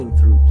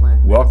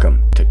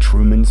Welcome to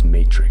Truman's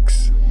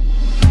Matrix,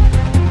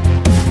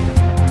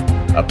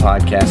 a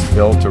podcast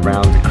built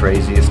around the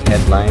craziest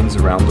headlines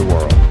around the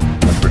world,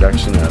 a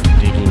production of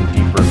Digging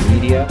Deeper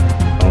Media,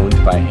 owned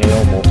by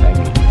Hale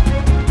Multimedia,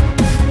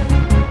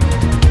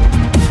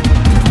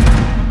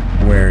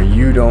 where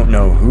you don't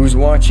know who's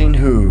watching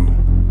who,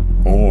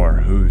 or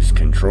who's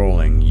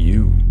controlling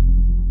you.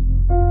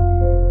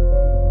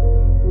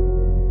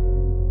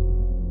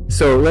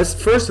 So let's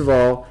first of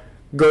all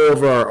go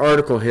over our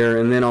article here,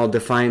 and then I'll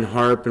define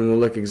HAARP, and we'll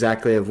look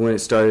exactly at when it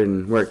started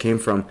and where it came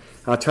from.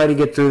 I'll try to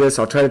get through this.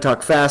 I'll try to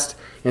talk fast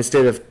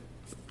instead of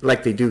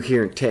like they do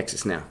here in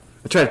Texas now.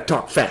 I'll try to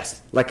talk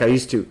fast like I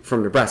used to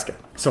from Nebraska.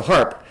 So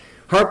HAARP.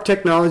 HAARP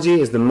technology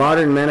is the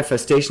modern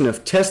manifestation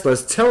of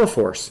Tesla's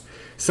teleforce,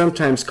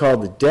 sometimes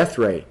called the death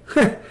ray.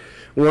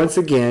 Once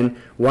again,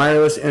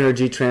 wireless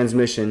energy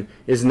transmission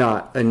is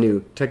not a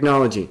new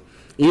technology.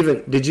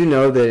 Even, did you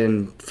know that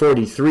in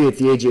 43, at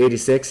the age of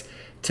 86,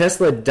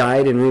 Tesla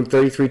died in room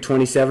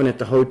 3327 at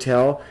the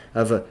hotel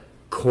of a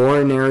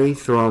coronary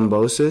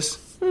thrombosis?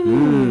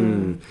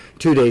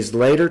 2 days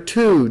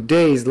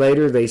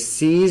later, they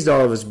seized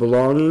all of his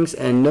belongings,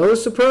 and no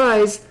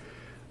surprise,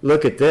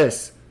 look at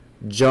this.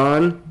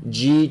 John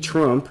G.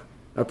 Trump,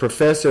 a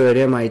professor at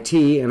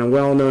MIT and a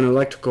well-known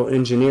electrical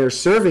engineer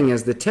serving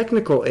as the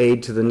technical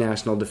aide to the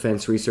National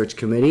Defense Research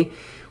Committee,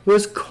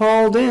 was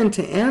called in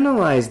to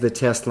analyze the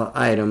Tesla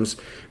items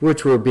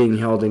which were being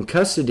held in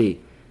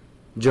custody.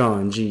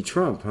 John G.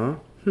 Trump, huh?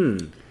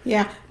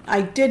 Yeah,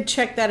 I did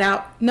check that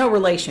out. No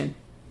relation,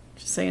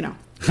 just so you know.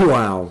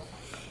 Wow.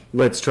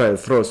 Let's try to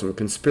throw some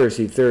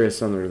conspiracy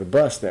theorists under the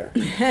bus there.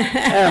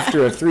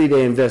 After a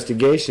 3-day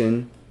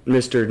investigation,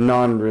 Mr.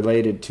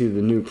 Non-related to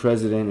the new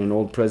president and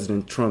old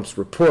President Trump's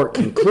report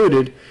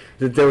concluded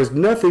that there was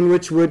nothing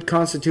which would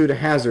constitute a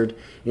hazard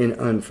in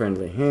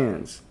unfriendly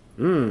hands.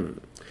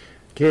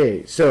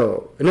 Okay,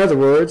 so in other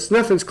words,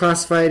 nothing's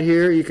classified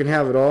here. You can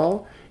have it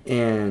all.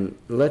 And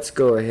let's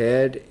go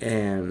ahead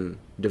and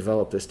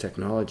develop this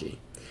technology.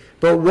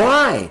 But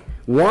why?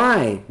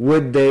 Why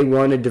would they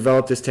want to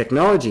develop this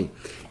technology?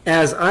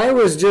 As I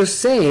was just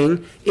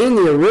saying, in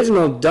the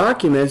original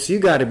documents, you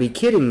got to be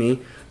kidding me.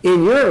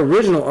 In your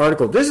original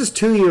article, this is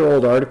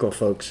 2-year-old article,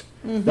 folks.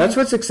 That's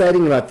what's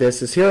exciting about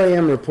this, is here I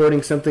am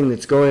reporting something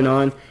that's going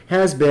on,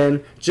 has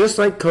been, just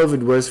like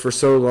COVID was for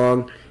so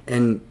long,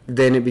 and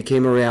then it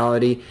became a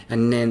reality,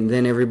 and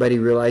then everybody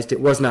realized it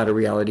was not a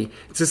reality.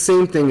 It's the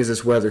same thing as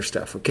this weather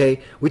stuff,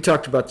 okay? We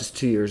talked about this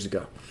 2 years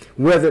ago.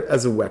 Weather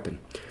as a weapon.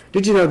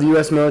 Did you know the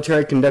U.S.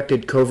 military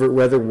conducted covert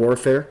weather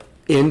warfare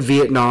in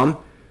Vietnam?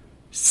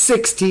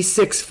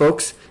 66,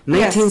 folks.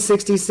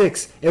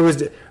 1966. Yes. It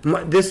was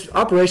this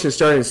operation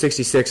started in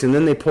 66, and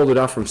then they pulled it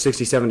off from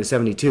 67 to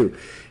 72.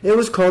 It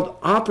was called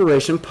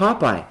Operation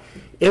Popeye.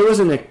 It was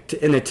an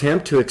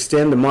attempt to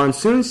extend the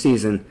monsoon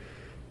season,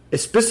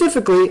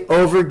 specifically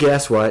over,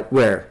 guess what,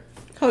 where?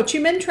 Ho Chi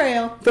Minh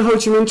Trail. The Ho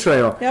Chi Minh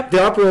Trail. Yep.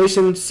 The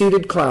operation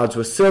seeded clouds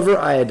with silver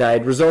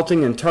iodide,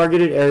 resulting in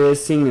targeted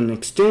areas seeing an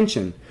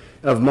extension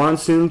of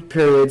monsoon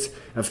periods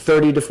of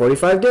 30 to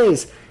 45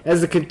 days.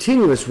 As the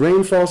continuous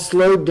rainfall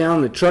slowed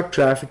down the truck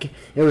traffic,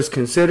 it was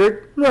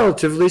considered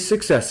relatively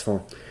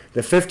successful.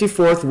 The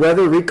 54th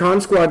Weather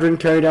Recon Squadron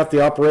carried out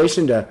the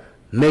operation to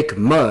make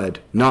mud,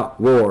 not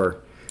war.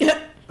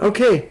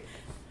 Okay,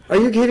 are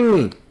you kidding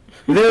me?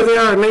 There they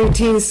are,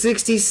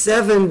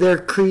 1967, they're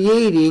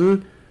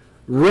creating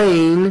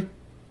rain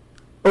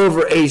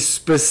over a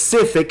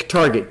specific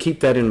target. Keep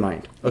that in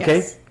mind,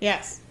 okay?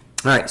 Yes.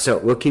 All right, so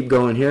we'll keep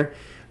going here.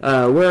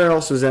 Where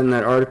else was in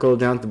that article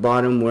down at the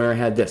bottom where I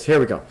had this? Here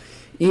we go.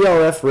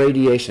 ELF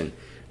radiation.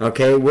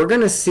 Okay, we're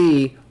going to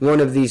see one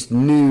of these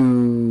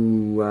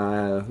new,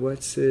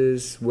 what's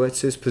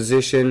his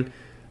position?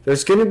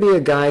 There's going to be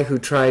a guy who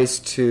tries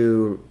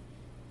to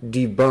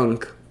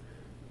debunk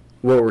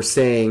what we're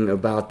saying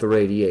about the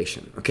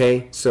radiation,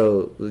 okay?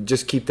 So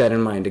just keep that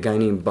in mind, a guy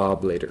named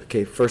Bob later.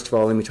 Okay, first of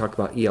all, let me talk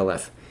about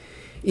ELF.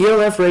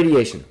 ELF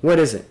radiation, what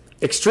is it?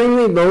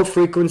 Extremely low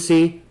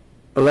frequency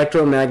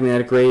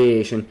electromagnetic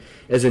radiation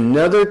is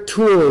another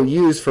tool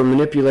used for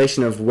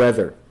manipulation of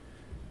weather.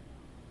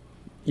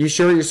 You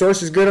sure your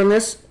source is good on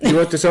this? You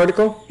wrote this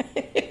article?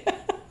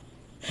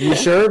 You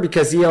sure?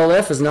 Because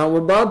ELF is not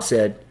what Bob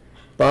said.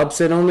 Bob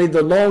said only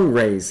the long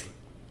rays,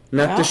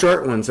 not the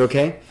short ones,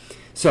 okay?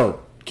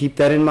 So keep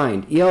that in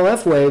mind.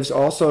 ELF waves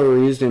also are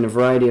used in a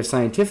variety of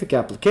scientific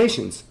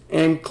applications,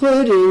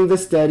 including the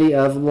study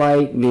of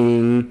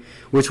lightning,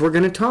 which we're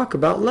going to talk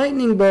about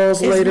lightning bolts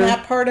later. Isn't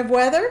that part of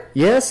weather?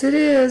 Yes, it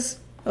is.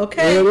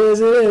 Okay. It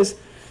is.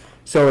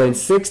 So in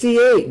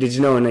 68, did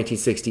you know in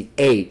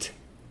 1968,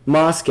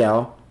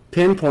 Moscow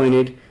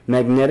pinpointed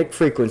magnetic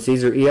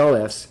frequencies, or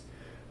ELFs,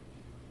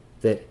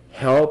 that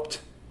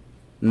helped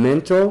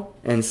mental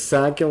and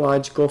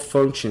psychological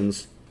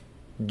functions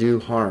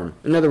do harm.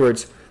 In other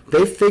words,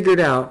 they figured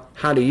out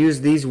how to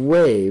use these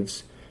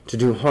waves to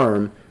do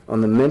harm on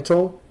the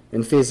mental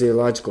and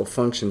physiological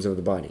functions of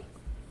the body.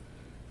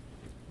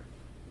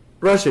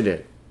 Russia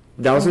did.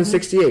 That was in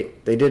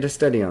 68. They did a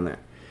study on that.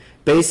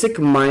 Basic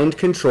mind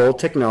control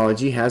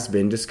technology has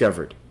been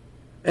discovered.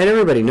 And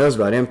everybody knows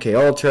about MK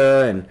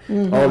Ultra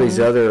and all these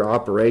other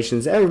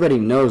operations. Everybody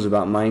knows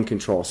about mind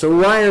control. So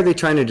why are they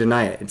trying to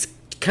deny it? It's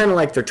kind of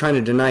like they're trying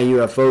to deny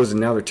UFOs, and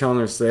now they're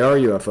telling us they are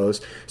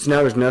UFOs. So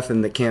now there's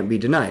nothing that can't be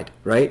denied,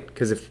 right?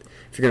 Because if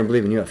you're going to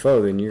believe in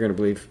UFO, then you're going to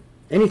believe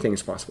anything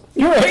is possible.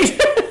 You're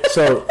right.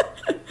 So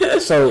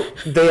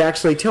they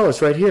actually tell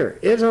us right here,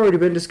 it's already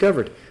been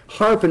discovered.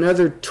 HARP and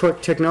other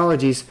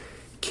technologies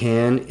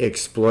can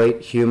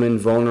exploit human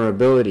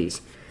vulnerabilities.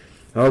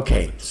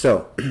 Okay,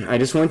 so I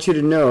just want you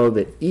to know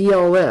that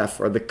ELF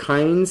are the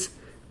kinds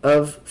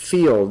of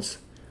fields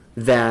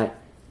that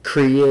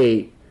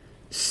create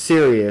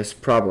serious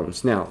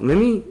problems. Now, let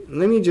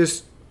me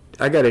just,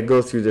 I got to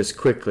go through this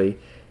quickly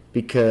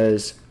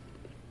because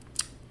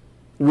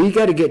we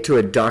got to get to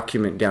a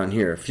document down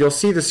here. If you'll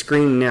see the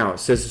screen now, it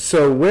says,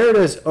 so where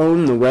does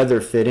Own the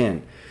Weather fit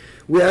in?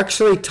 We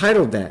actually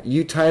titled that.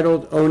 You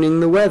titled Owning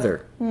the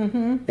Weather.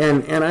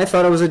 And I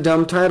thought it was a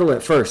dumb title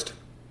at first.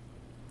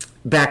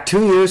 Back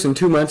 2 years and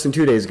 2 months and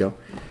 2 days ago,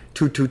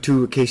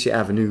 222 Acacia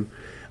Avenue,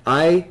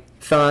 I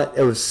thought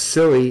it was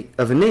silly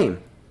of a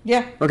name.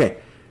 Yeah. Okay.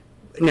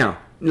 Now,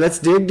 let's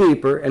dig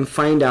deeper and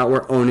find out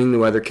where Owning the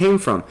Weather came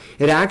from.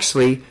 It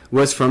actually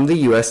was from the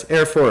U.S.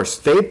 Air Force.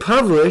 They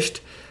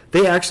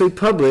actually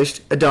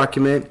published a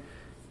document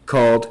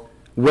called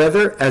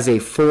Weather as a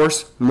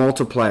Force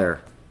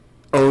Multiplier,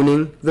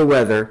 Owning the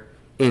Weather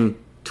in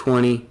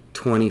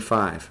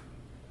 2025.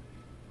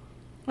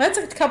 That's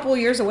a couple of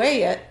years away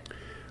yet.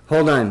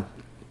 Hold on.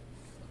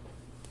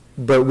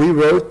 But we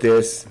wrote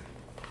this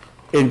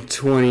in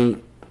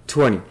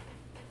 2020.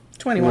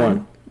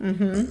 21.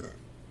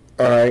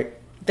 All right.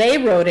 They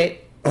wrote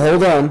it.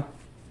 Hold on.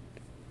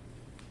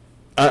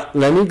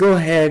 Let me go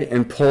ahead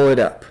and pull it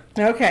up.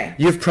 Okay.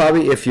 You've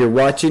probably, if you're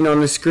watching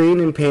on the screen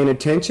and paying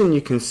attention,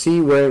 you can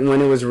see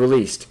when it was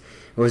released.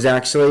 It was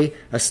actually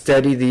a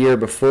study the year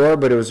before,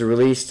 but it was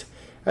released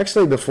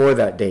actually before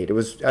that date. It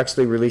was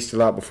actually released a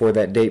lot before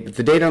that date, but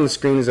the date on the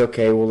screen is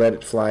okay. We'll let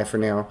it fly for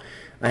now.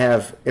 I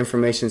have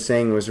information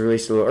saying it was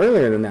released a little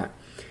earlier than that.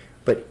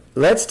 But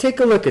let's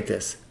take a look at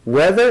this.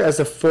 Weather as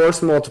a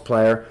Force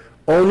Multiplier,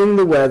 Owning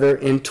the Weather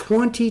in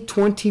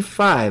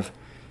 2025.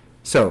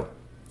 So,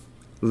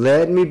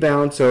 let me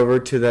bounce over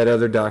to that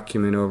other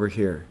document over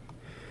here.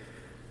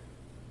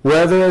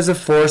 Weather as a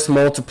Force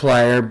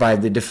Multiplier by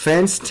the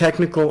Defense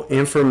Technical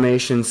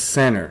Information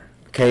Center.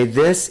 Okay,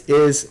 this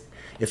is,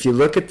 if you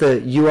look at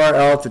the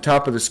URL at the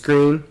top of the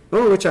screen,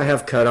 which I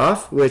have cut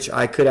off, which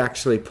I could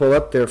actually pull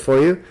up there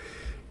for you.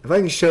 If I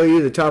can show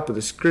you the top of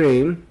the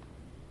screen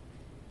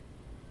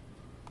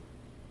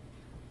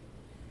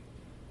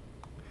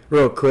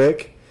real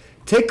quick,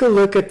 take a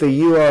look at the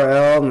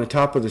URL on the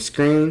top of the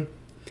screen.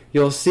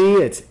 You'll see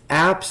it's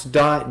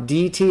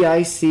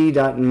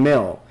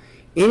apps.dtic.mil.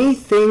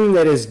 Anything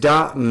that is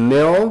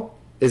 .mil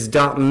is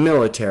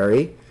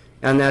 .military,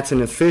 and that's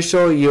an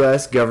official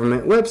U.S.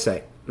 government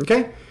website.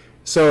 Okay?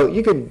 So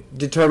you could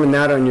determine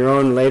that on your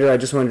own later. I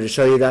just wanted to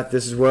show you that.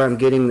 This is where I'm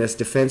getting this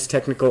Defense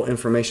Technical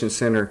Information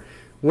Center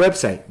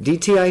website.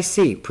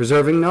 DTIC,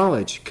 preserving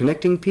knowledge,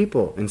 connecting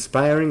people,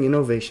 inspiring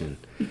innovation.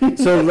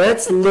 So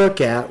let's look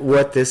at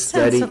what this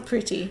study... Sounds so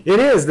pretty. It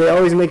is. They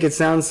always make it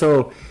sound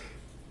so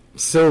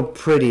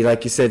pretty,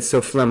 like you said, so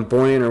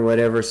flamboyant or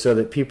whatever, so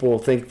that people will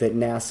think that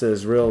NASA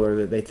is real or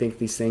that they think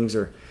these things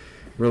are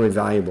really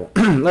valuable.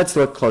 Let's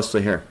look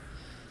closely here.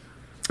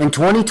 In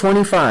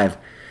 2025,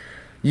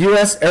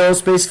 U.S.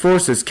 aerospace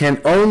forces can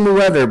own the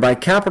weather by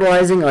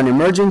capitalizing on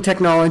emerging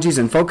technologies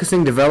and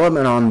focusing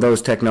development on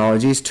those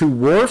technologies to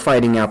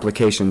warfighting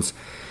applications.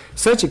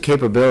 Such a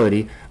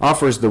capability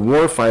offers the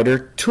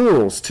warfighter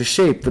tools to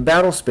shape the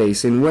battle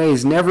space in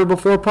ways never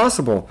before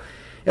possible.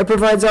 It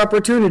provides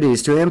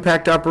opportunities to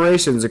impact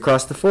operations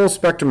across the full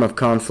spectrum of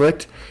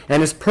conflict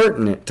and is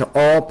pertinent to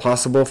all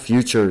possible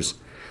futures.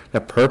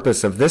 The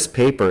purpose of this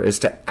paper is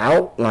to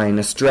outline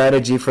a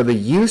strategy for the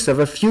use of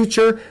a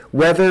future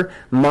weather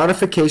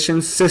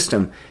modification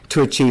system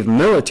to achieve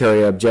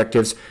military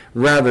objectives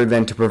rather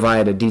than to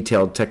provide a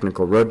detailed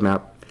technical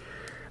roadmap.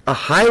 A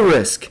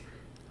high-risk,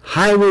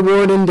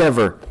 high-reward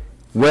endeavor,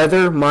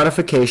 weather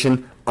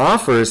modification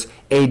offers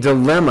a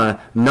dilemma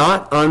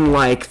not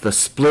unlike the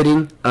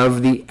splitting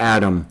of the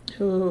atom.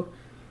 Ooh.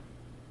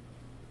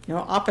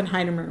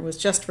 Oppenheimer was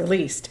just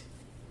released.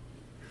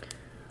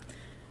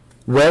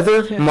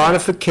 Weather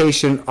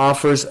modification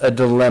offers a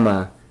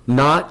dilemma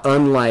not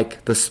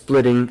unlike the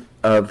splitting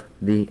of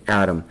the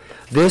atom.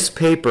 This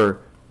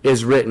paper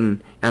is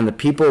written, and the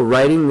people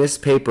writing this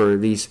paper,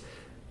 these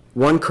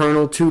 1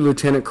 colonel, 2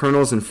 lieutenant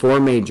colonels, and 4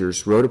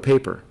 majors wrote a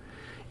paper,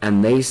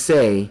 and they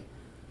say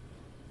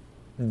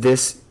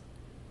this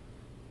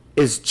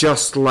is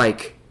just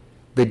like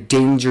the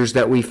dangers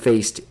that we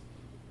faced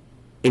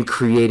in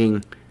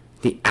creating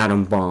the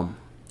atom bomb.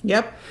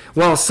 Yep.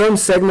 While some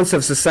segments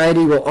of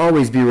society will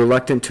always be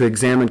reluctant to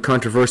examine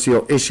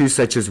controversial issues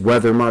such as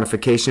weather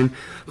modification,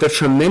 the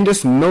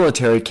tremendous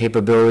military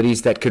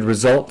capabilities that could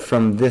result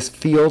from this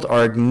field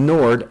are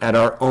ignored at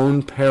our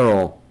own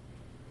peril.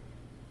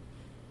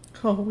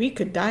 Oh, we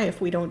could die if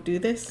we don't do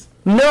this.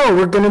 No,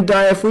 we're going to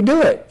die if we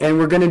do it, and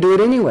we're going to do it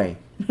anyway.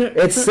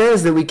 It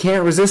says that we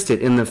can't resist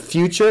it. In the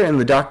future, in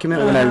the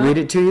document, when I read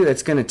it to you,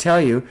 it's going to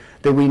tell you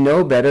that we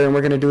know better and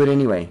we're going to do it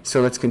anyway.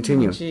 So let's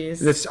continue.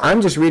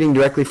 I'm just reading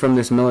directly from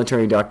this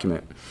military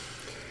document.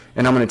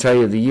 And I'm going to tell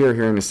you the year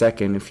here in a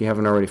second if you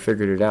haven't already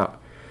figured it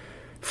out.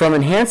 From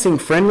enhancing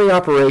friendly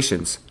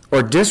operations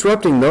or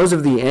disrupting those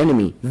of the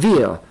enemy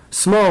via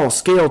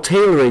small-scale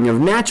tailoring of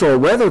natural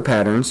weather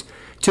patterns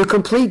to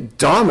complete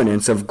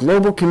dominance of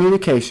global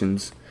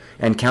communications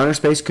and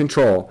counterspace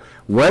control,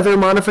 weather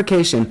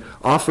modification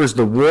offers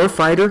the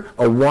warfighter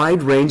a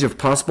wide range of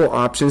possible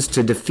options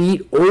to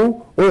defeat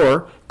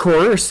or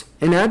coerce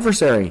an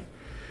adversary.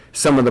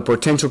 Some of the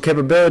potential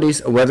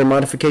capabilities a weather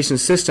modification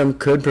system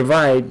could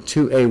provide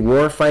to a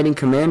warfighting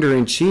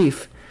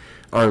commander-in-chief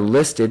are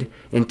listed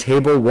in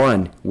Table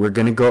 1. We're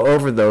going to go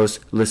over those.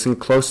 Listen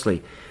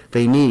closely.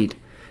 They need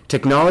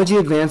technology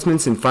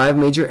advancements in 5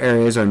 major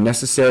areas are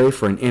necessary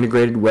for an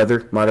integrated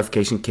weather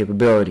modification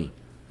capability.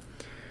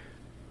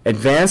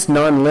 Advanced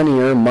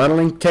nonlinear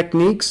modeling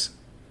techniques,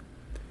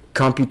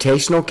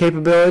 computational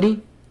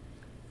capability,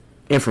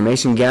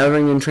 information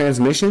gathering and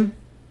transmission,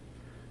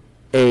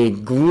 a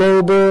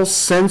global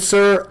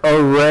sensor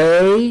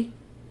array,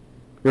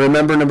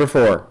 remember number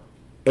 4,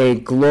 a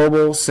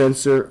global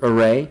sensor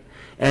array,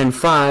 and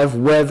 5,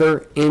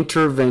 weather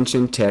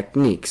intervention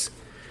techniques.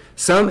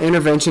 Some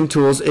intervention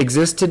tools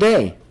exist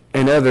today,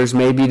 and others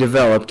may be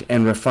developed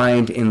and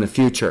refined in the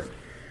future.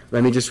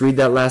 Let me just read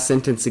that last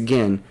sentence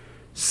again.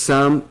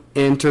 Some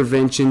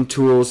intervention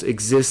tools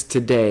exist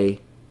today,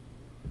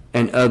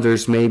 and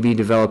others may be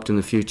developed in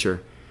the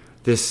future.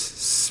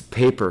 This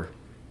paper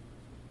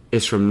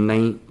is from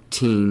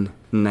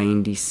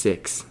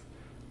 1996,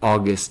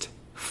 August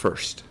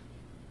 1st.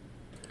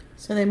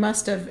 So they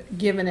must have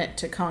given it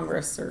to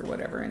Congress or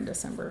whatever in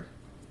December.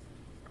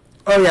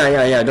 Oh,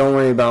 yeah. Don't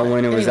worry about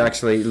when it was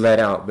actually let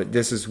out, but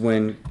this is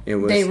when it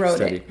was they wrote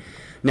studied. It.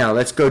 Now,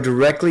 let's go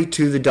directly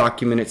to the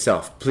document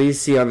itself.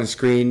 Please see on the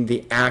screen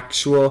the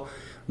actual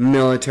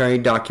military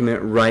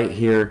document right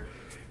here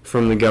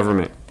from the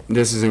government.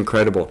 This is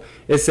incredible.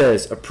 It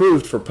says,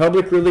 approved for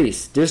public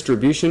release.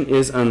 Distribution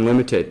is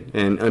unlimited.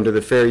 And under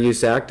the Fair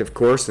Use Act, of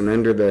course, and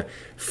under the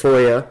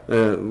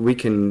FOIA, we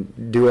can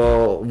do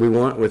all we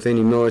want with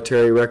any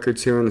military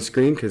records here on the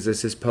screen because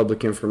this is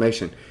public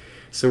information.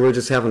 So we're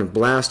just having a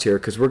blast here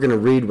because we're going to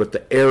read what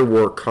the Air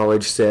War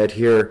College said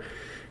here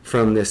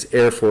from this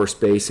Air Force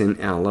base in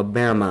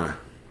Alabama.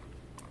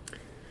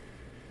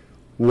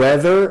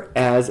 Weather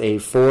as a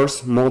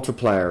force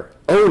multiplier.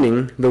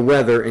 Owning the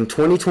weather in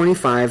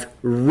 2025,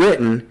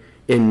 written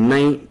in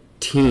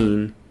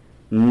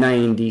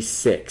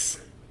 1996.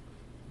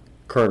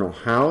 Colonel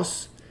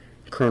House,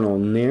 Colonel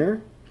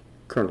Nair,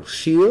 Colonel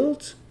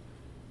Shields,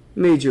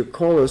 Major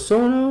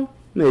Colasono,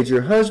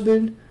 Major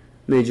Husband,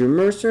 Major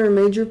Mercer, and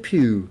Major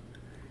Pugh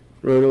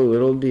wrote a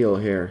little deal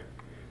here.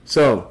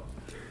 So,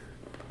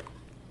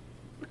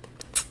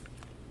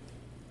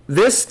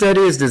 this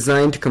study is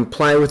designed to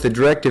comply with the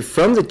directive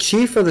from the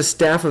Chief of the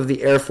Staff of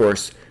the Air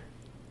Force.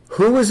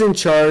 Who was in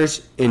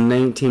charge in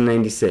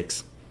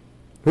 1996?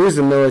 Who was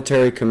the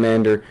military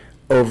commander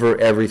over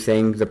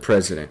everything? The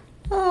president.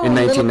 In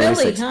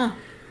 1996. Billy, huh?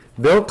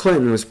 Bill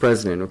Clinton was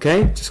president,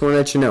 okay? Just want to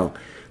let you know.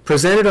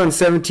 Presented on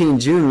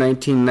 17 June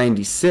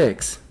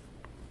 1996.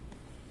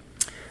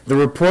 The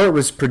report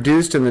was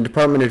produced in the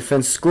Department of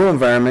Defense school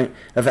environment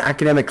of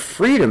academic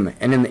freedom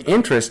and in the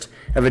interest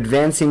of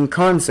advancing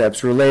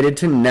concepts related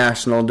to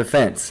national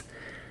defense.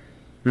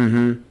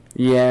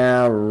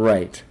 Yeah,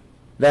 right.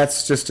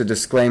 That's just a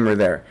disclaimer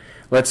there.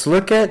 Let's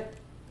look at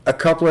a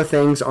couple of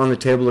things on the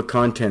table of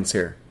contents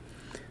here.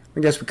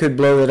 I guess we could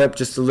blow that up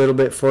just a little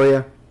bit for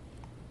you.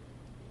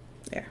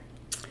 There.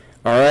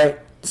 All right.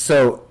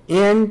 So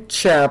in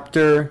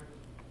chapter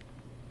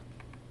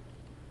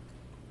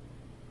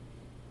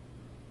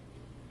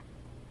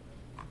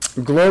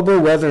Global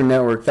Weather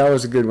Network, that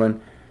was a good one.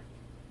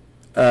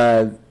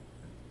 When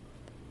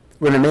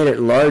I made it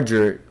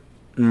larger,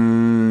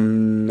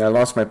 I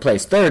lost my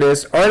place. There it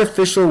is.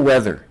 Artificial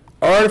weather.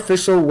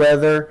 Artificial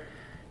weather,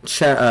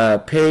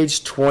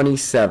 page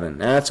 27.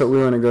 That's what we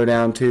want to go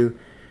down to.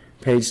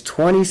 Page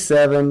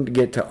 27 to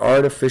get to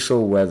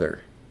artificial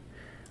weather.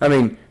 I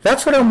mean,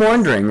 that's what I'm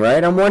wondering,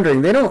 right? I'm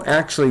wondering, they don't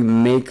actually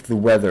make the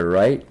weather,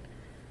 right?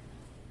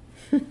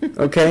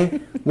 Okay?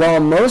 While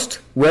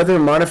most weather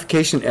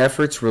modification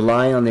efforts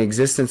rely on the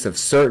existence of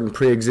certain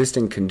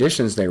pre-existing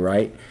conditions, they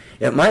write,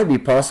 it might be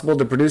possible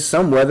to produce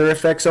some weather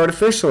effects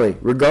artificially,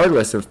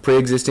 regardless of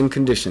pre-existing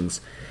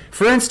conditions.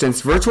 For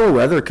instance, virtual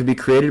weather could be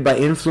created by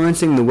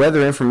influencing the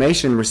weather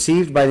information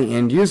received by the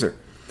end user.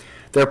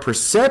 Their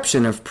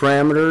perception of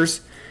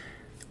parameters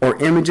or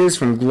images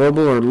from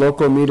global or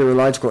local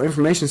meteorological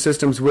information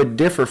systems would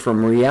differ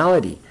from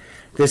reality.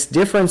 This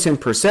difference in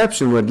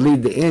perception would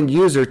lead the end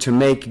user to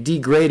make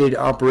degraded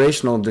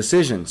operational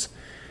decisions.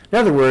 In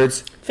other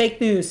words, fake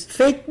news.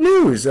 Fake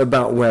news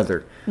about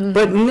weather. Mm-hmm.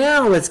 But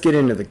now let's get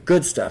into the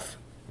good stuff.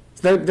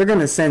 They're going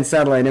to send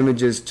satellite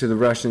images to the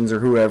Russians or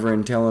whoever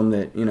and tell them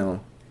that,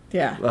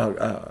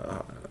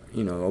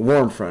 a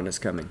warm front is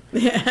coming.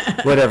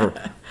 Whatever.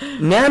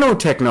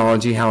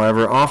 Nanotechnology,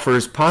 however,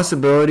 offers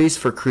possibilities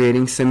for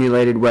creating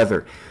simulated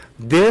weather.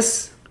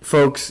 This,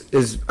 folks,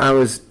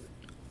 I've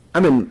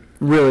been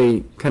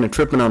really kind of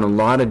tripping on a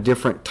lot of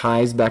different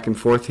ties back and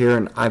forth here,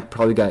 and I've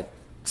probably got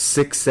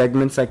 6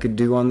 segments I could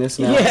do on this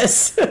now.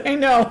 Yes, I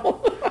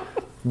know.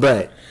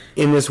 But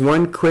in this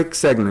one quick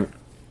segment,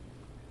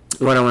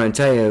 what I want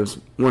to tell you is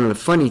one of the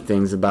funny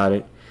things about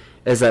it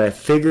is that I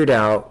figured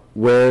out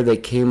where they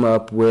came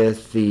up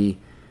with the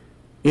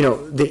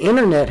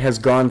internet has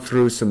gone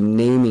through some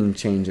naming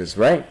changes,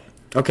 right?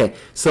 Okay,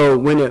 so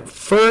when it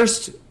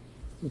first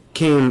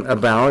came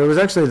about, it was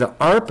actually the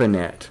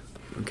ARPANET,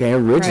 okay,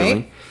 originally.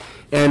 Right.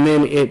 And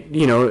then it,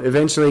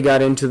 eventually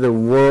got into the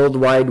World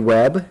Wide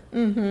Web.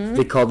 Mm-hmm.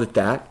 They called it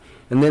that.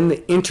 And then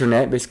the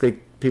internet, basically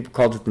people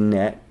called it the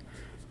net.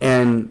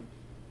 And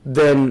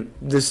then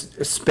this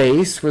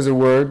space was a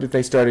word that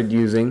they started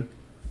using,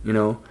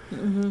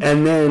 Mm-hmm.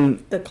 And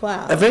then the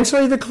cloud.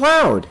 Eventually the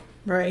cloud.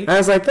 Right. I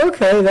was like,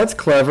 okay, that's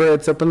clever.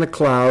 It's up in the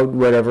cloud,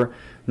 whatever.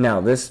 Now,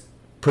 this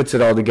puts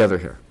it all together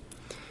here.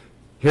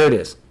 Here it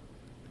is.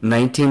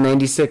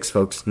 1996,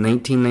 folks.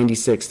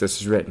 1996,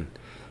 this is written.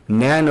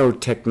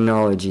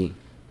 Nanotechnology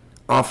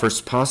offers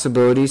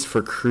possibilities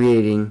for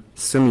creating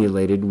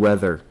simulated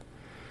weather.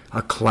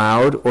 A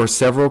cloud or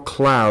several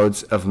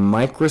clouds of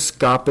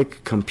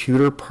microscopic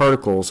computer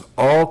particles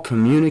all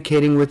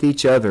communicating with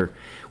each other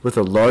with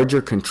a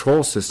larger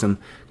control system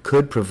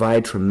could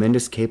provide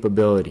tremendous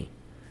capability.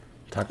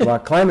 Talk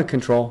about climate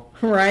control.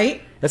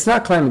 Right. It's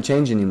not climate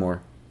change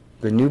anymore.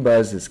 The new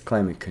buzz is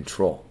climate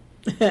control.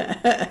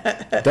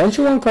 Don't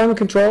you want climate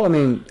control? I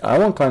mean, I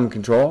want climate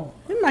control.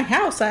 In my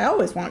house, I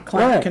always want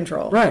climate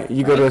control. Right.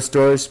 You go to a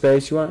storage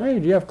space, you want, hey,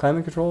 do you have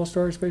climate control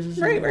storage spaces?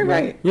 Right.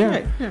 Yeah.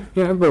 Right.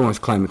 Yeah, everybody wants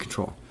climate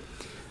control.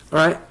 All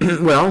right.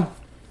 Well,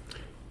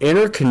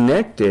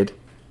 interconnected,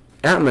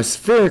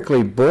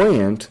 atmospherically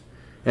buoyant,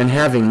 and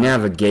having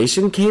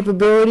navigation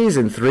capabilities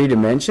in 3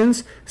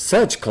 dimensions,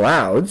 such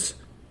clouds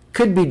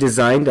could be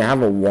designed to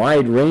have a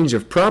wide range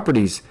of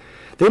properties.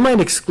 They might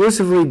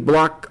exclusively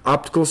block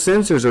optical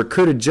sensors or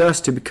could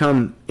adjust to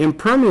become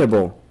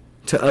impermeable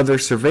to other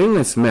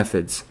surveillance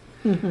methods,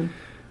 mm-hmm.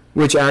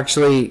 which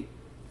actually,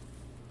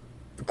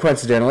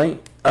 coincidentally,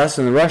 us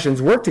and the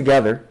Russians worked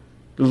together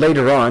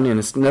later on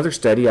in another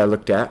study I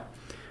looked at,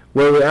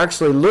 where we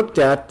actually looked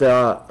at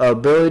the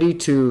ability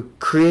to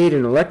create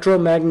an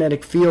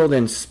electromagnetic field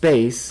in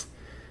space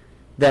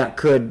that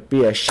could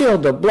be a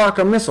shield to block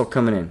a missile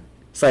coming in.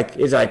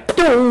 It's like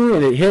boom,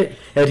 and it hit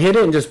it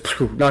and just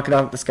knock it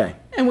out the sky.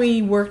 And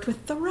we worked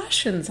with the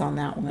Russians on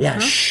that one. Yeah, huh?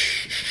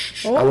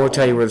 shh. Oh. I won't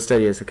tell you where the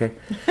study is, okay?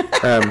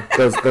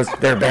 Those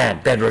they're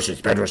bad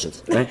Russians,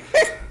 right?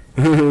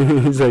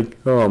 It's like,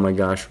 oh my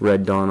gosh,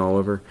 Red Dawn all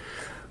over.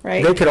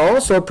 Right. They could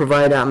also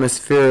provide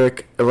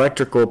atmospheric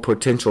electrical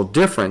potential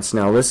difference.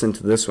 Now listen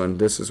to this one.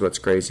 This is what's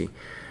crazy.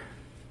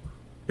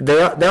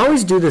 They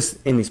always do this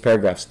in these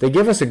paragraphs. They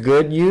give us a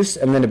good use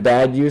and then a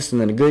bad use and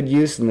then a good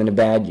use and then a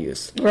bad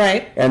use.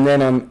 Right. And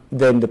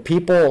then the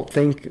people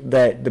think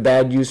that the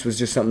bad use was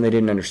just something they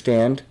didn't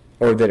understand,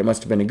 or that it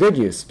must have been a good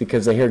use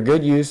because they hear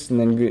good use and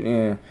then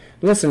good.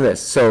 Listen to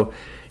this. So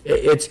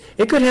it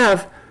could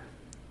have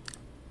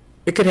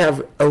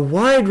a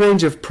wide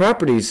range of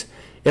properties.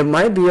 It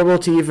might be able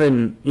to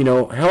even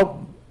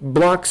help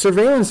block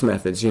surveillance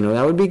methods.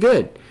 That would be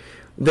good.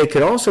 They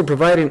could also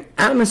provide an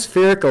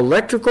atmospheric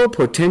electrical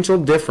potential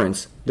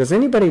difference. Does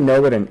anybody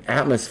know what an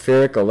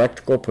atmospheric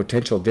electrical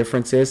potential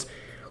difference is?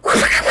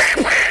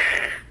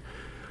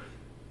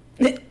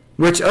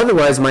 Which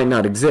otherwise might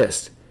not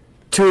exist.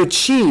 To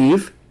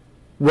achieve,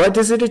 what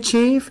does it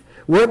achieve?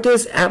 What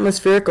does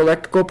atmospheric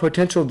electrical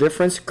potential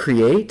difference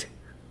create?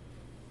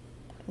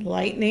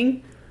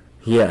 Lightning?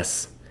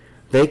 Yes.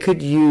 They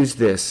could use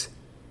this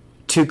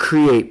to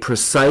create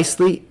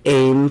precisely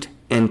aimed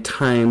and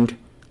timed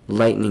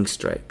lightning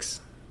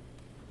strikes.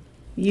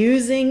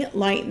 Using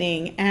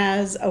lightning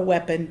as a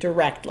weapon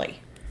directly.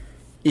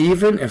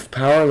 Even if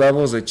power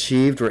levels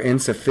achieved were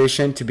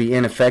insufficient to be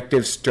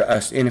ineffective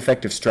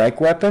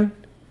strike weapon,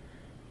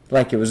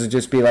 like it would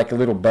just be like a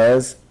little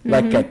buzz, mm-hmm.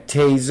 like a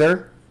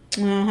taser.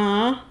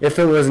 Uh-huh. If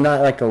it was not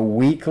like a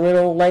weak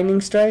little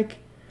lightning strike,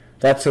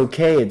 that's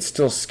okay. It'd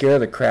still scare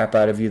the crap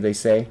out of you, they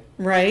say.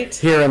 Right.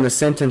 Here in the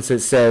sentence it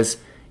says,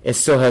 it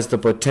still has the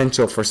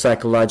potential for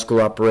psychological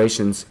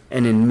operations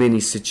and in many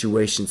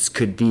situations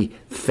could be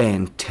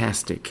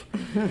fantastic.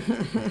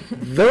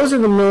 Those are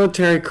the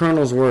military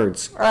colonel's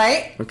words.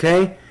 Right.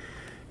 Okay?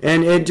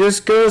 And it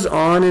just goes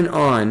on.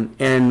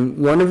 And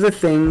one of the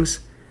things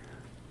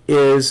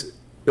is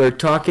they're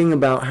talking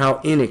about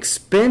how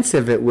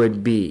inexpensive it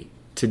would be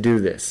to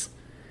do this.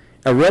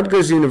 At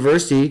Rutgers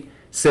University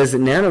says that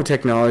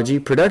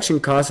nanotechnology, production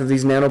costs of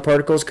these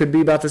nanoparticles could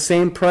be about the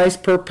same price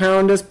per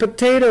pound as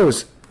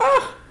potatoes.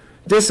 Oh.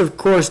 This, of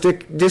course,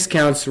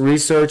 discounts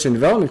research and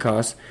development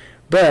costs,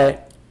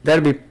 but that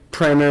would be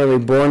primarily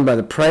borne by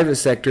the private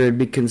sector. It would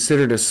be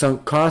considered a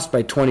sunk cost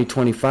by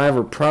 2025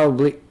 or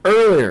probably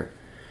earlier.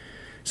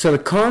 So the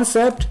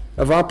concept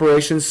of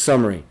operations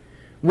summary.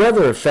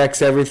 Weather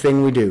affects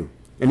everything we do,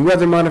 and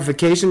weather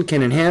modification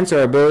can enhance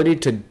our ability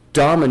to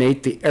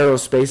dominate the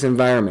aerospace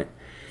environment.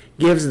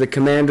 Gives the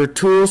commander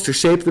tools to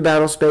shape the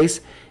battle space.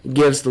 It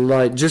gives the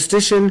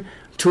logistician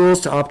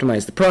tools to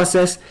optimize the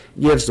process.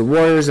 It gives the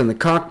warriors in the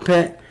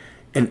cockpit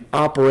an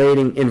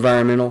operating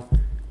environment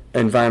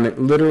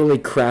literally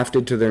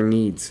crafted to their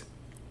needs.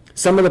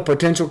 Some of the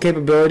potential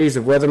capabilities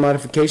of weather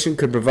modification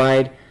could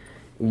provide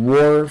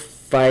war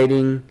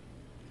fighting.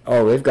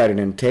 Oh, they've got it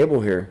in a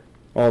table here.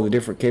 All the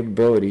different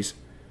capabilities.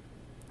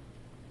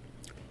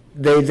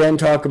 They then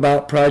talk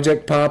about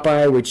Project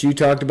Popeye, which you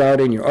talked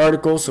about in your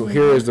article. So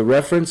here is the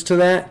reference to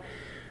that.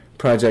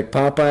 Project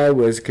Popeye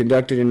was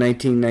conducted in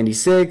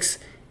 1996,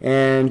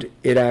 and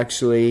it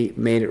actually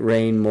made it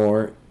rain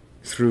more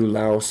through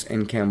Laos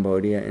and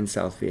Cambodia and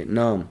South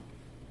Vietnam.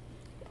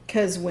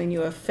 Because when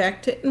you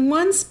affect it in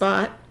one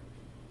spot,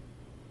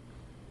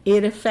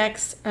 it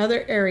affects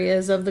other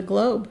areas of the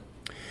globe.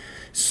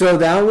 So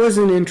that was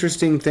an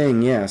interesting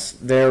thing, yes.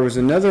 There was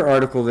another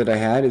article that I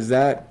had.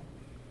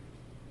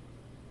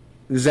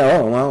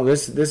 Oh, well,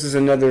 this is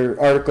another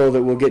article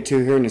that we'll get to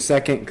here in a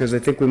second because I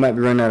think we might be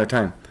running out of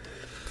time.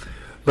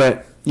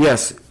 But,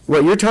 yes,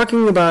 what you're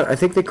talking about, I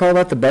think they call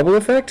that the bubble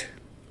effect.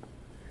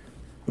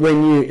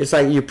 It's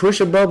like you push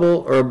a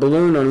bubble or a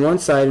balloon on one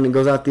side and it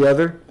goes out the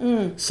other.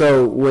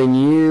 So when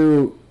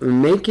you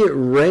make it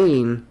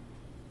rain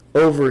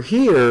over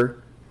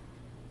here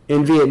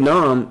in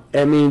Vietnam,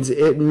 that means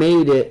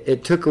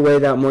it took away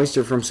that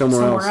moisture from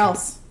somewhere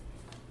else.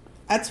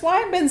 That's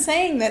why I've been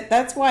saying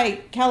that's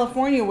why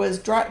California was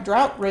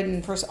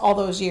drought-ridden for all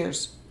those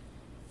years.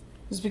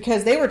 It was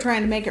because they were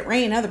trying to make it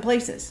rain other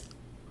places.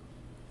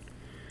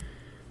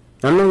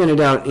 I'm not going to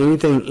doubt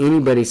anything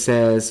anybody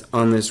says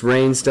on this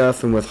rain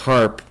stuff and with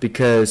HAARP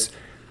because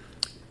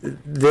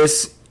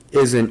this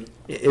is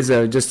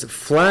a just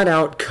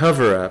flat-out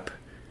cover-up.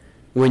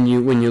 When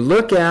you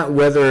look at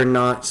whether or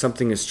not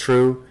something is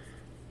true,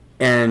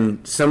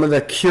 and some of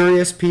the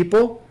curious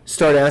people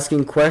start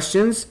asking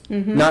questions,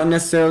 not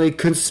necessarily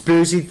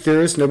conspiracy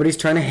theorists. Nobody's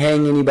trying to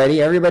hang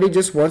anybody. Everybody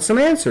just wants some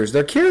answers.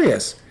 They're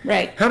curious.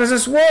 Right. How does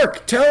this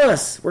work? Tell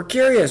us. We're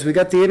curious. We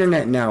got the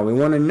internet now. We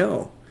want to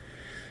know.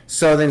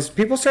 So then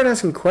people start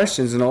asking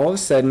questions, and all of a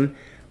sudden,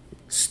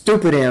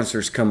 stupid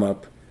answers come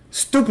up.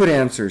 Stupid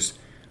answers.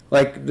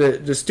 Like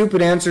the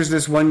stupid answers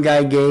this one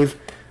guy gave.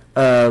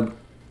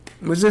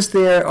 Was this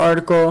the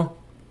article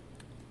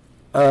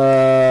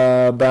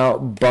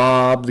about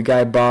Bob, the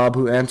guy Bob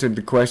who answered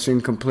the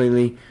question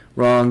completely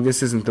wrong?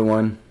 This isn't the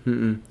one.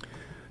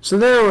 So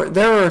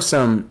there are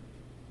some.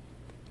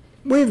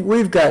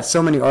 We've got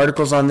so many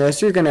articles on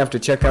this. You're going to have to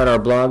check out our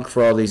blog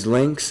for all these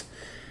links.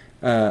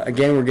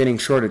 Again, we're getting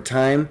short of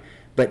time,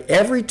 but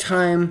every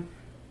time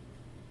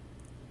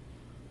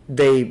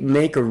they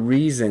make a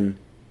reason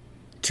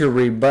to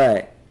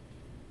rebut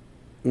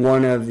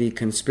one of the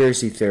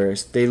conspiracy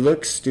theorists, they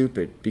look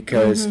stupid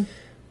because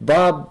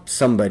Bob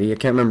somebody, I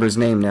can't remember his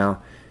name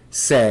now,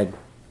 said,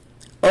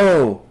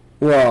 oh,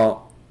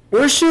 well,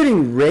 we're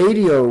shooting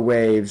radio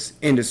waves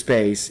into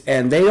space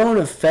and they don't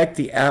affect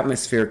the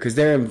atmosphere because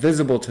they're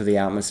invisible to the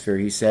atmosphere,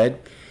 he said.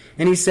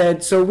 And he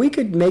said, so we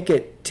could make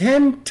it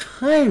 10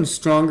 times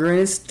stronger and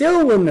it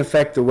still wouldn't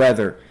affect the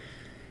weather.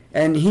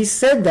 And he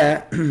said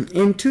that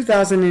in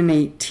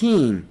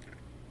 2018.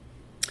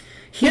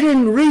 He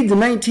didn't read the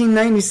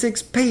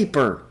 1996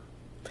 paper.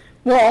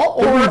 Well,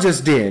 or we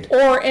just did.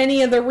 Or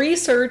any of the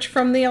research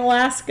from the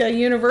Alaska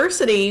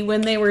University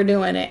when they were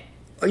doing it.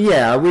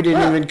 Yeah, we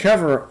didn't even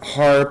cover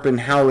HAARP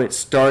and how it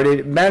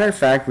started. Matter of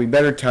fact, we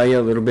better tell you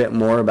a little bit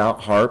more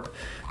about HAARP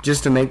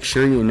just to make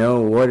sure you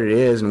know what it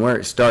is and where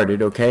it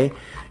started, okay?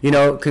 You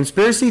know,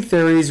 conspiracy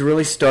theories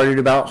really started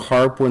about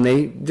HAARP when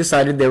they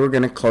decided they were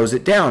going to close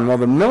it down. Well,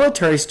 the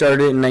military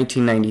started in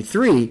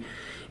 1993,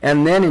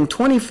 and then in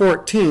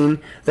 2014,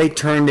 they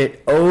turned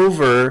it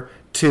over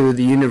to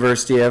the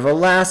University of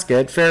Alaska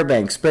at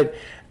Fairbanks. But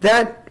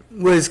that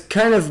was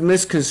kind of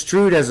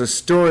misconstrued as a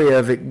story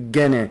of it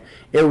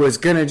was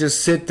gonna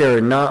just sit there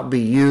and not be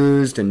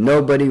used, and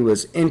nobody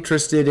was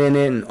interested in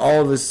it, and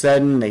all of a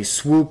sudden they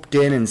swooped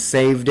in and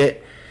saved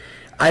it.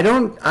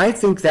 I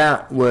think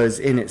that was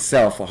in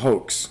itself a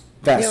hoax.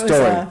 That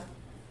story.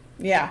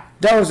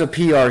 That was a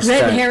PR stunt.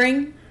 Red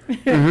herring.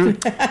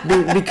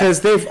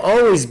 Because they've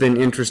always been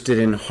interested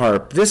in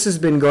HAARP. This has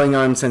been going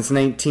on since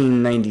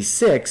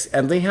 1996,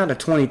 and they had a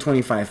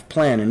 2025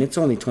 plan, and it's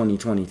only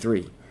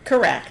 2023.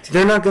 Correct.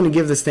 They're not going to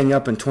give this thing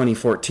up in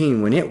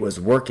 2014 when it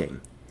was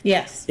working.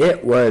 Yes.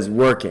 It was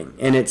working,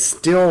 and it's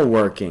still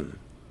working.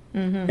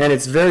 And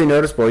it's very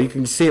noticeable. You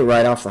can see it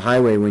right off the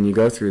highway when you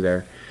go through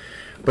there.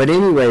 But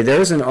anyway,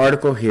 there's an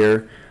article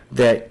here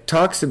that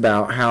talks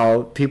about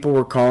how people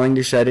were calling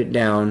to shut it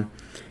down,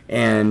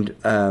 and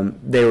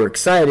they were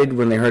excited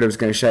when they heard it was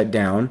going to shut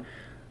down.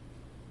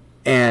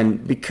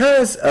 And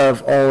because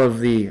of all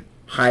of the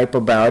hype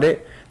about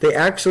it, they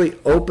actually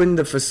opened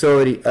the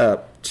facility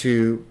up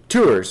to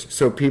tours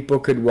so people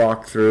could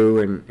walk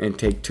through and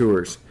take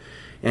tours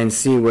and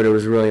see what it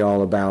was really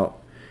all about.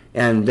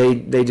 And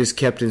they just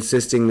kept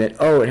insisting that,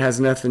 it has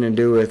nothing to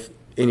do with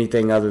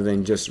anything other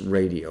than just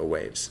radio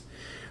waves.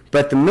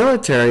 But the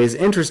military is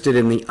interested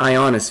in the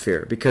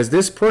ionosphere because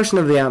this portion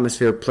of the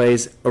atmosphere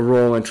plays a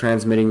role in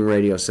transmitting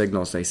radio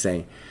signals, they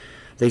say.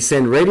 They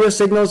send radio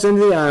signals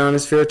into the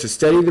ionosphere to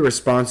study the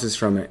responses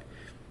from it.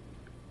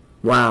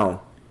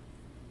 Wow.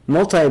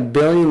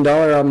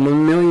 Multi-billion-dollar,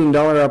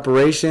 million-dollar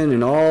operation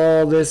and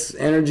all this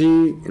energy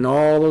and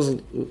all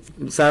those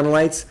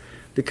satellites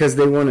because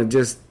they want to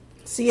just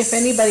see if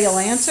anybody will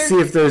answer? See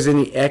if there's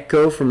any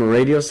echo from a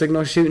radio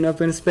signal shooting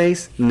up in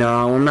space?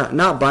 No, I'm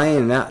not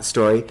buying that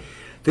story.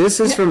 This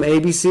is from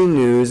ABC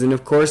News, and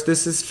of course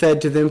this is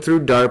fed to them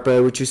through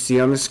DARPA, which you see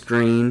on the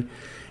screen.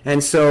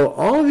 And so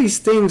all of these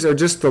things are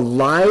just the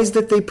lies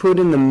that they put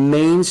in the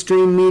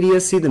mainstream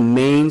media. See, the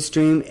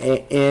mainstream,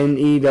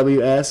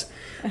 N-E-W-S.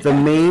 The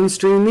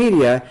mainstream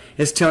media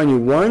is telling you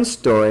one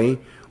story,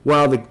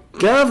 while the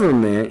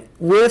government,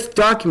 with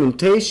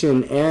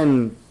documentation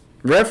and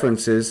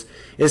references,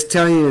 is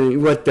telling you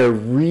what they're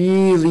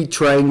really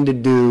trying to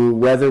do,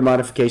 weather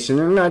modification.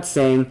 They're not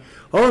saying,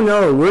 oh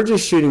no, we're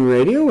just shooting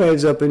radio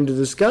waves up into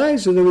the sky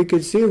so that we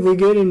could see if we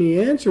get any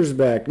answers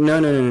back.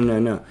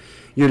 No.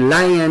 You're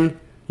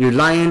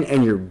lying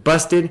and you're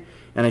busted,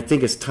 and I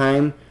think it's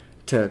time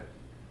to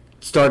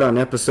start on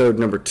episode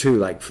number 2,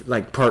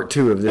 like part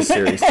 2 of this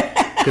series.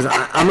 Because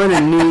I'm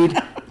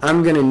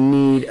gonna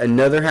need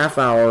another half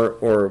hour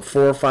or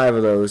 4 or 5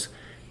 of those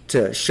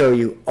to show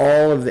you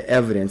all of the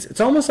evidence. It's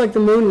almost like the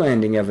moon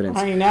landing evidence.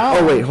 I know.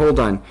 Oh wait, hold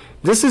on.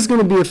 This is going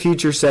to be a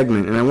future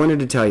segment, and I wanted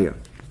to tell you.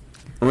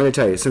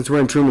 Since we're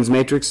in Truman's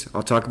Matrix,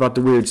 I'll talk about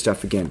the weird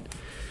stuff again.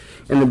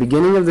 In the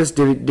beginning of this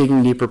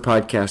Digging Deeper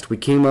podcast, we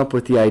came up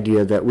with the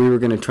idea that we were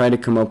going to try to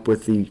come up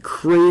with the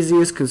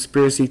craziest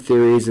conspiracy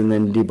theories and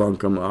then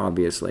debunk them,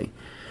 obviously.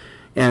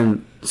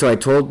 And so I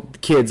told the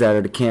kids out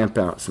at a camp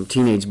out, some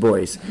teenage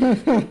boys,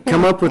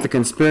 come up with a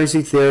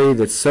conspiracy theory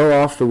that's so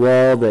off the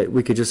wall that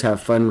we could just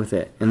have fun with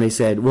it. And they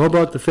said, what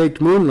about the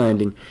faked moon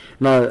landing?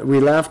 Now, we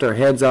laughed our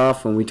heads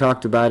off when we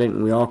talked about it,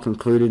 and we all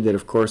concluded that,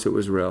 of course, it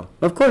was real.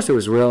 Of course it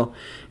was real,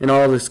 and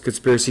all this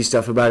conspiracy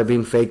stuff about it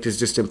being faked is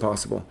just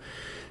impossible.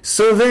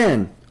 So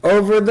then,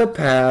 over the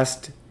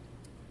past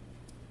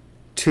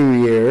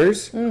 2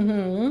 years,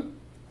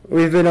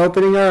 we've been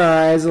opening our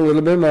eyes a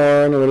little bit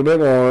more and a little bit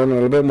more and a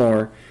little bit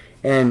more.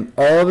 And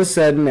all of a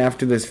sudden,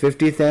 after this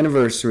 50th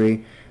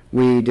anniversary,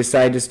 we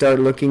decided to start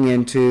looking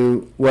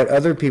into what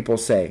other people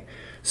say.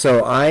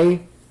 So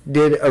I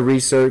did a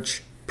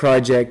research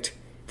project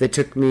that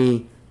took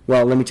me,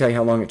 well, let me tell you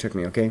how long it took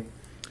me, okay?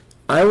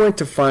 I went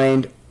to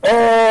find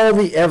all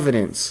the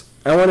evidence.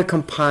 I want to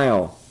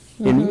compile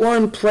in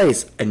one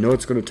place. I know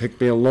it's going to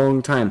take me a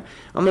long time.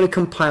 I'm going to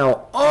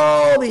compile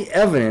all the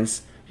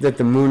evidence that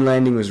the moon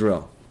landing was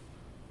real.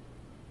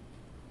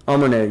 I'm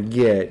going to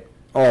get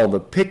all the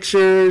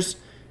pictures,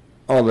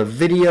 all the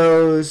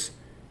videos,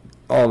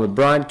 all the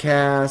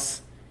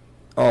broadcasts,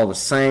 all the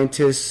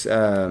scientists'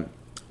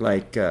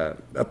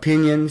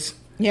 opinions.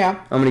 Yeah.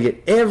 I'm going to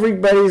get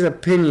everybody's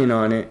opinion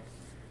on it,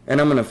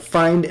 and I'm going to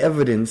find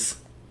evidence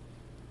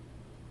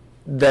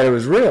that it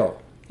was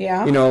real.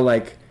 Yeah. You know,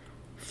 like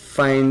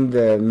find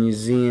the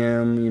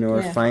museum, you know,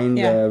 or find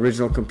the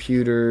original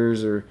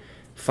computers, or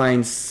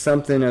find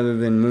something other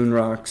than moon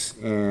rocks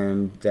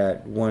and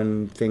that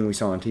one thing we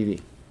saw on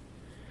TV.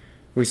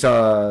 We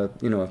saw, a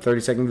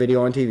 30-second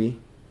video on TV,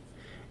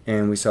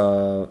 and we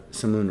saw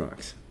some moon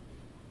rocks.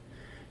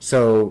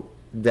 So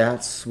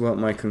that's what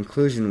my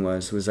conclusion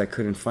was I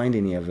couldn't find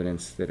any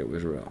evidence that it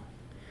was real.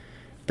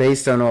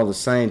 Based on all the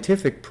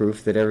scientific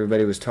proof that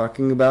everybody was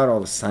talking about, all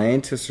the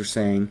scientists are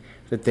saying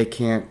that they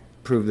can't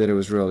prove that it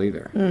was real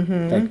either.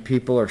 Like,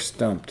 people are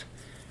stumped.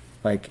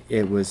 Like,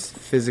 it was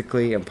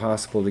physically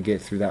impossible to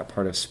get through that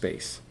part of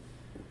space.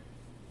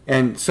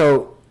 And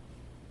so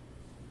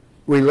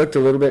we looked a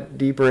little bit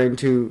deeper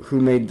into who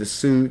made the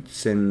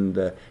suits and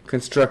the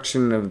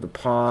construction of the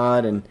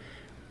pod and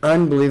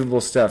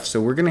unbelievable stuff. So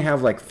we're going to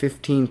have like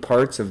 15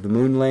 parts of the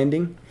moon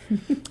landing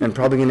and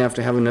probably going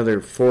to have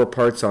another 4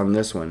 parts on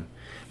this one.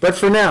 But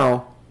for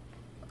now,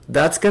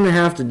 that's going to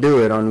have to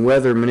do it on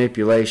weather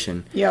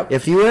manipulation. Yep.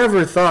 If you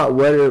ever thought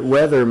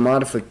weather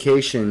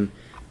modification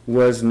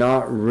was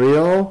not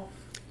real,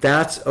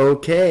 that's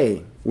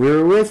okay.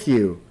 We're with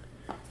you.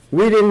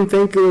 We didn't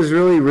think it was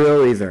really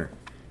real either.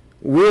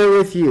 We're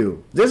with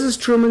you. This is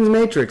Truman's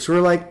Matrix.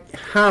 We're like,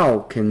 how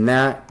can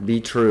that be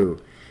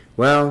true?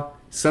 Well,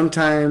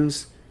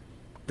 sometimes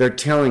they're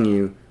telling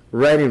you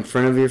right in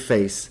front of your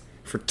face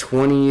for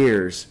 20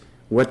 years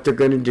what they're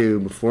going to do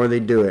before they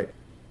do it.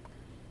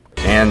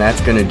 And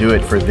that's going to do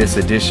it for this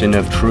edition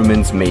of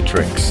Truman's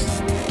Matrix,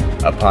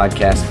 a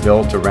podcast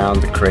built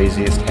around the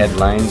craziest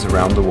headlines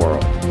around the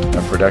world,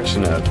 a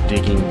production of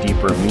Digging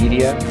Deeper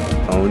Media,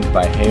 owned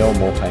by Hale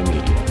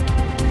Multimedia.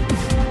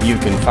 You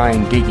can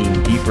find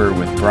Digging Deeper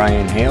with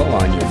Brian Hale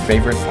on your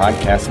favorite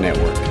podcast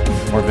network,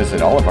 or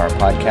visit all of our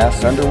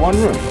podcasts under one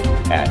roof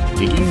at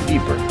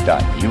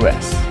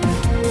diggingdeeper.us.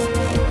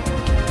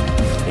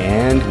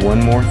 And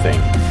one more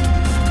thing.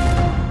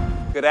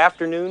 Good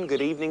afternoon,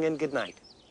 good evening, and good night.